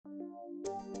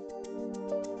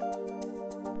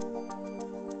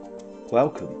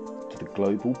Welcome to the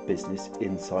Global Business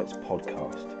Insights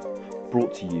podcast,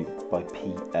 brought to you by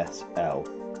PSL.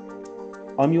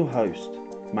 I'm your host,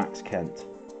 Max Kent,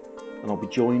 and I'll be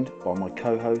joined by my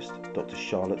co-host, Dr.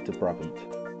 Charlotte de Brabant.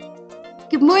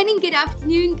 Good morning, good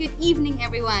afternoon, good evening,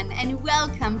 everyone, and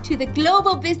welcome to the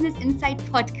Global Business Insight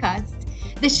podcast,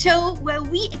 the show where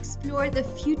we explore the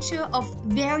future of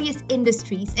various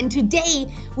industries. And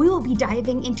today we will be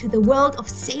diving into the world of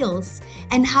sales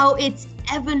and how it's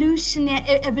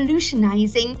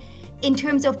evolutionizing in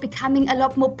terms of becoming a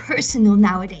lot more personal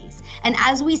nowadays. And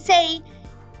as we say,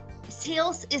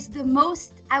 sales is the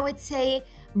most, I would say,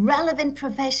 relevant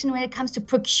profession when it comes to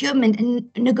procurement and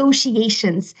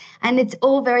negotiations, and it's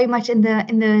all very much in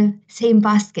the same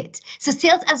basket. So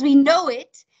sales as we know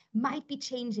it might be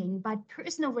changing, but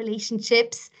personal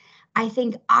relationships, I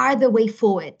think, are the way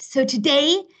forward. So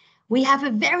today we have a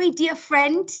very dear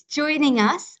friend joining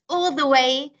us all the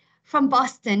way from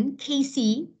Boston,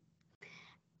 Casey.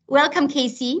 Welcome,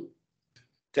 Casey.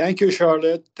 Thank you,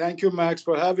 Charlotte. Thank you, Max,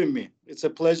 for having me. It's a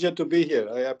pleasure to be here.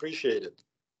 I appreciate it.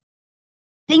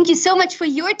 Thank you so much for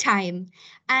your time.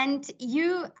 And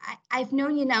I've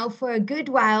known you now for a good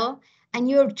while, and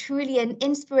you're truly an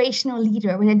inspirational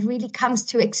leader when it really comes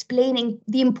to explaining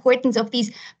the importance of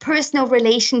these personal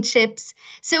relationships.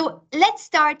 So let's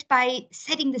start by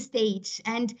setting the stage.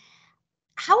 And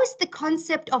how is the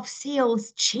concept of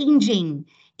sales changing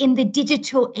in the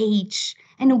digital age?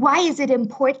 And why is it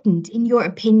important, in your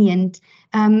opinion,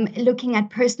 looking at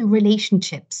personal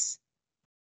relationships?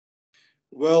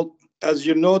 Well, as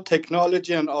you know,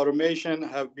 technology and automation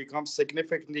have become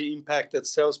significantly impacted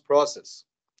sales process.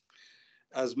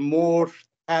 As more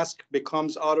task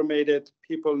becomes automated,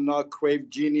 people now crave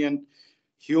genuine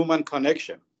human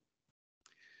connection.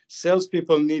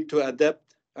 Salespeople need to adapt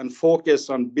and focus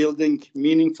on building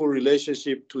meaningful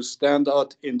relationship to stand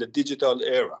out in the digital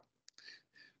era.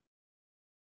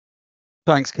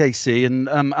 Thanks, Casey. And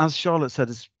as Charlotte said,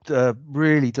 it's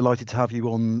really delighted to have you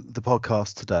on the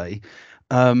podcast today.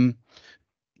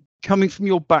 Coming from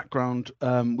your background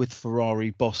with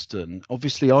Ferrari Boston,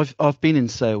 obviously I've been in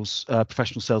sales,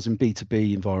 professional sales in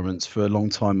B2B environments for a long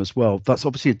time as well. That's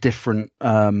obviously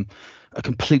a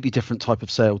completely different type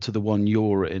of sale to the one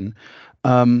you're in.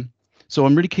 So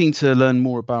I'm really keen to learn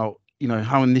more about,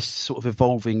 how in this sort of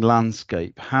evolving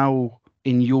landscape, how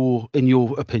in your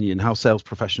opinion, how sales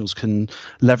professionals can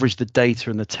leverage the data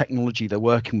and the technology they're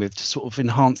working with to sort of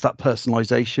enhance that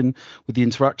personalization with the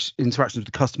interactions with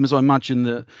the customers. I imagine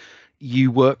that you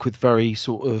work with very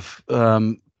sort of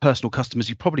personal customers.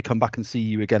 You probably come back and see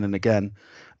you again and again.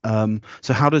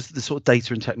 So how does the sort of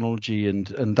data and technology and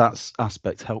that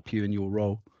aspect help you in your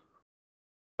role?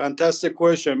 Fantastic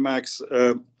question, Max.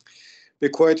 Be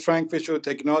quite frank with you,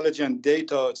 technology and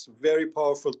data is very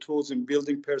powerful tools in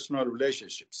building personal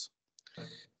relationships.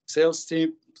 Sales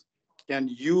team can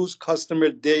use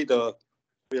customer data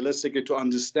realistically to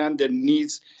understand their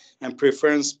needs and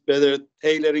preference better,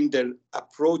 tailoring their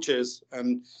approaches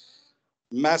and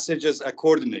messages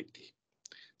accordingly.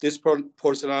 This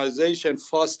personalization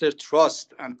fosters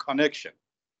trust and connection.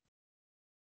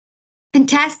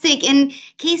 Fantastic. And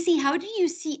Casey, how do you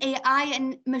see AI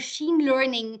and machine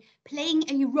learning playing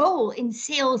a role in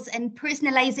sales and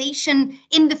personalization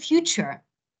in the future?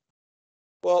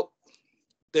 Well,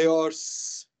 they are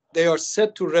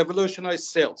set to revolutionize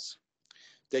sales.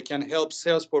 They can help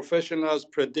sales professionals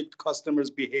predict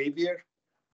customers' behavior,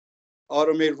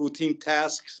 automate routine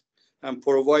tasks, and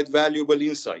provide valuable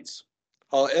insights.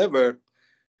 However,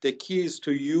 the key is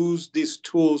to use these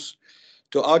tools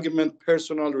to augment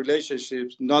personal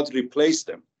relationships, not replace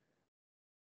them.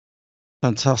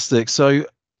 Fantastic. So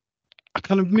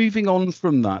kind of moving on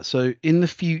from that. So in the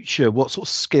future, what sort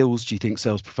of skills do you think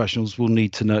sales professionals will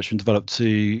need to nurture and develop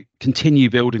to continue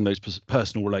building those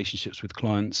personal relationships with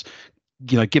clients?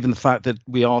 Given the fact that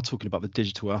we are talking about the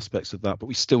digital aspects of that, but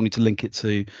we still need to link it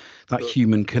to that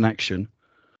human connection.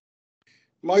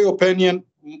 My opinion,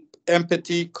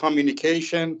 empathy,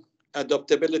 communication,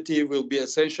 adaptability will be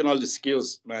essential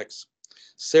skills, Max.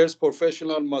 Sales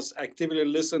professionals must actively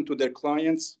listen to their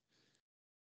clients,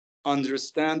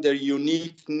 understand their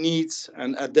unique needs,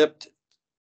 and adapt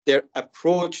their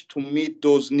approach to meet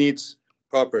those needs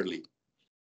properly.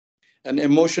 And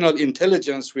emotional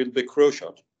intelligence will be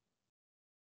crucial.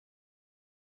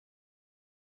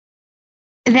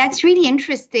 That's really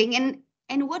interesting.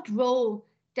 And what role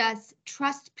does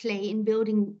trust play in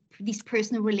building these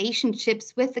personal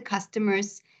relationships with the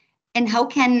customers? And how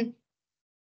can,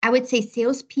 I would say,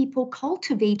 salespeople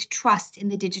cultivate trust in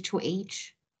the digital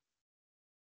age?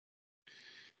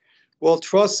 Well,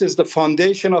 trust is the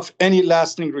foundation of any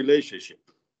lasting relationship,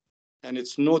 and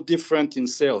it's no different in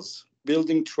sales.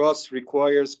 building trust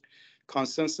requires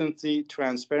consistency,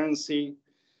 transparency,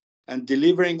 and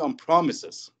delivering on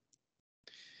promises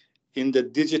in the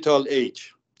digital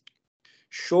age.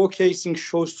 Showcasing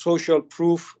social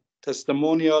proof,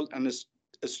 testimonial, and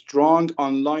a strong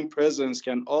online presence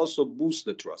can also boost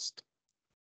the trust.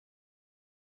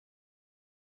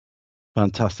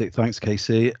 Fantastic. Thanks,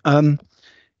 Casey. Are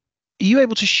you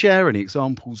able to share any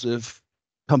examples of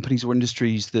companies or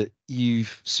industries that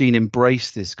you've seen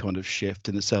embrace this kind of shift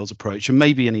in the sales approach, and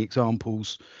maybe any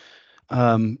examples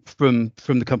from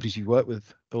the companies you've worked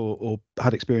with or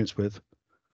had experience with?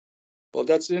 Well,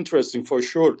 that's interesting for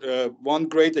sure. One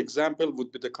great example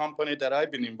would be the company that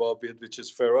I've been involved with, which is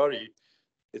Ferrari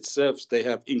itself. They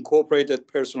have incorporated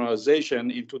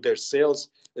personalization into their sales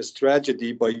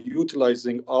strategy by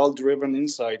utilizing all driven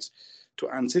insights to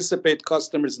anticipate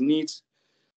customers' needs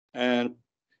and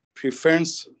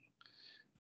preference.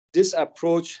 This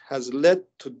approach has led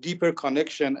to deeper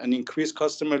connection and increased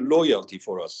customer loyalty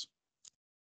for us.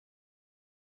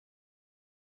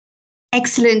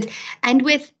 Excellent. And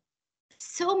with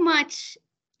so much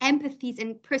empathy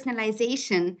and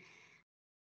personalization,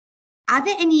 are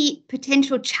there any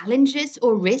potential challenges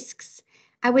or risks,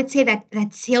 I would say,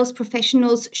 that sales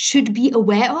professionals should be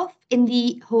aware of in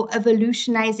the whole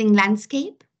evolutionizing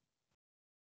landscape?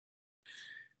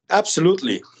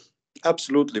 Absolutely.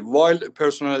 Absolutely. While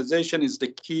personalization is the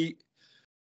key,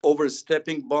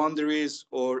 overstepping boundaries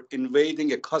or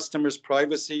invading a customer's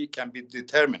privacy can be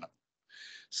determinant.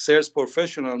 Sales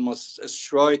professional must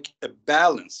strike a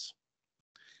balance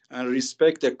and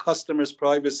respect their customers'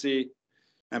 privacy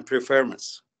and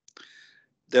preference.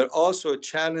 There's also a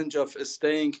challenge of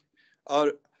staying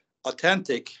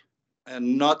authentic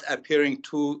and not appearing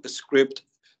too script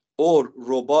or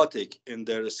robotic in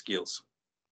their skills.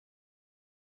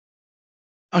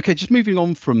 Okay, just moving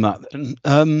on from that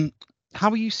then, how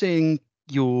are you seeing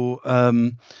your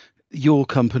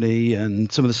company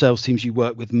and some of the sales teams you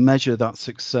work with measure that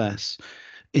success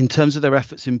in terms of their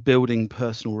efforts in building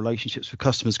personal relationships with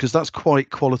customers? Because that's quite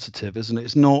qualitative, isn't it?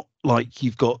 It's not like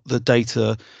you've got the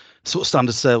data, sort of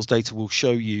standard sales data will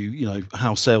show you,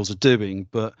 how sales are doing,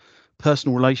 but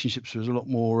personal relationships are a lot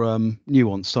more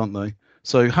nuanced, aren't they?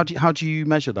 So how do you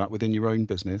measure that within your own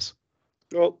business?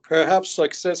 Well, perhaps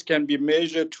success can be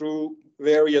measured through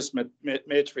various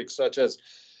metrics such as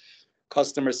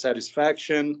customer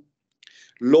satisfaction,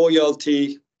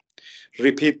 loyalty,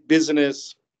 repeat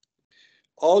business.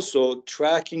 Also,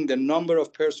 tracking the number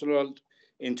of personal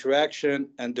interaction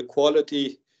and the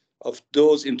quality of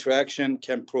those interaction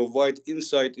can provide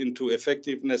insight into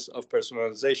effectiveness of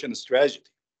personalization strategy.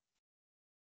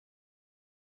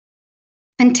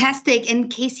 Fantastic. And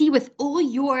Casey, with all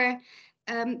your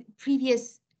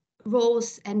previous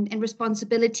roles and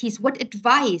responsibilities, what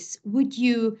advice would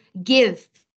you give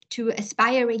to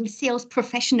aspiring sales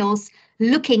professionals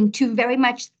looking to very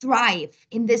much thrive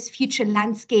in this future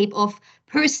landscape of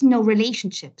personal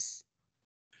relationships?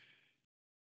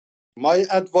 My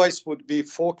advice would be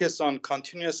focus on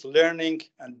continuous learning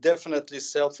and definitely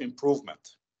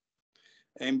self-improvement.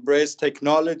 Embrace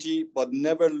technology, but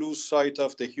never lose sight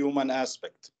of the human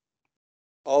aspect.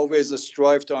 Always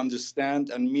strive to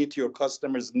understand and meet your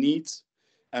customers' needs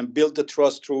and build the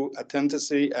trust through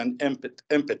authenticity and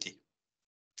empathy.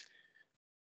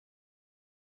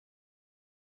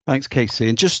 Thanks, Casey.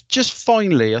 And just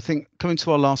finally, I think coming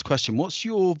to our last question, what's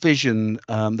your vision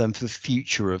then for the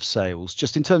future of sales,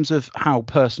 just in terms of how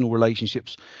personal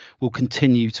relationships will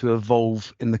continue to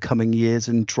evolve in the coming years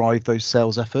and drive those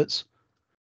sales efforts?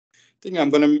 I think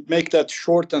I'm going to make that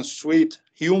short and sweet.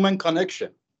 Human connection.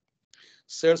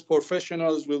 Sales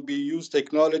professionals will use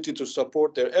technology to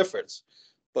support their efforts,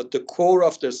 but the core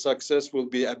of their success will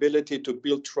be ability to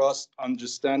build trust,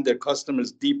 understand their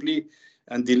customers deeply,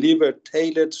 and deliver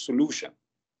tailored solution.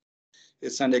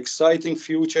 It's an exciting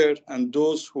future, and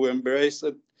those who embrace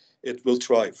it will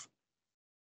thrive.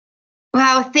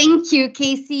 Wow, thank you,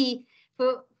 Casey,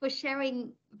 for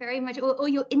sharing very much all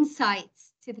your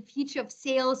insights to the future of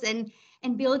sales and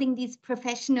building these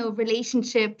professional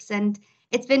relationships. And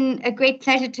it's been a great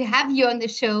pleasure to have you on the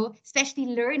show, especially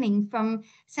learning from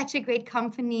such a great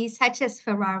company such as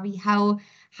Ferrari, how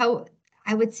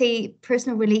I would say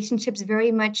personal relationships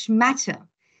very much matter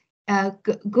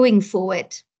going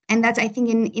forward. And that's, I think,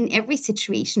 in every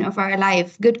situation of our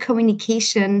life, good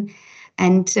communication.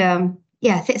 And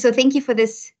so thank you for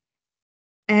this,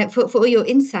 for all your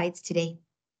insights today.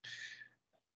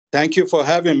 Thank you for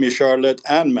having me, Charlotte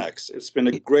and Max. It's been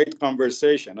a great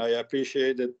conversation. I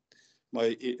appreciate it.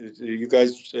 You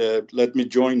guys let me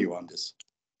join you on this.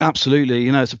 Absolutely.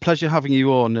 It's a pleasure having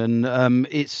you on. And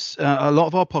it's a lot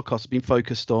of our podcasts have been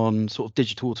focused on sort of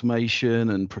digital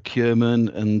automation and procurement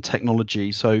and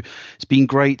technology. So it's been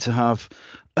great to have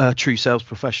a true sales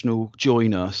professional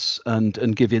join us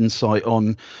and give insight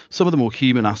on some of the more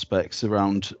human aspects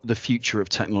around the future of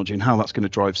technology and how that's going to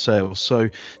drive sales. So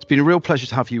it's been a real pleasure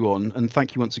to have you on. And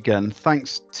thank you once again.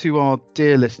 Thanks to our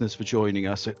dear listeners for joining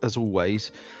us, as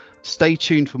always. Stay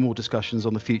tuned for more discussions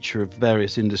on the future of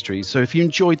various industries. So if you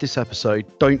enjoyed this episode,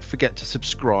 don't forget to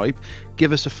subscribe,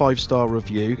 give us a 5-star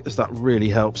review, as that really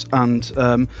helps. And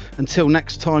until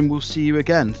next time, we'll see you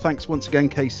again. Thanks once again,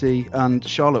 Casey and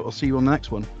Charlotte. I'll see you on the next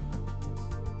one.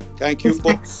 Thank you.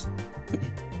 Thanks.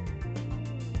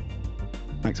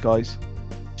 Thanks, guys.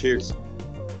 Cheers.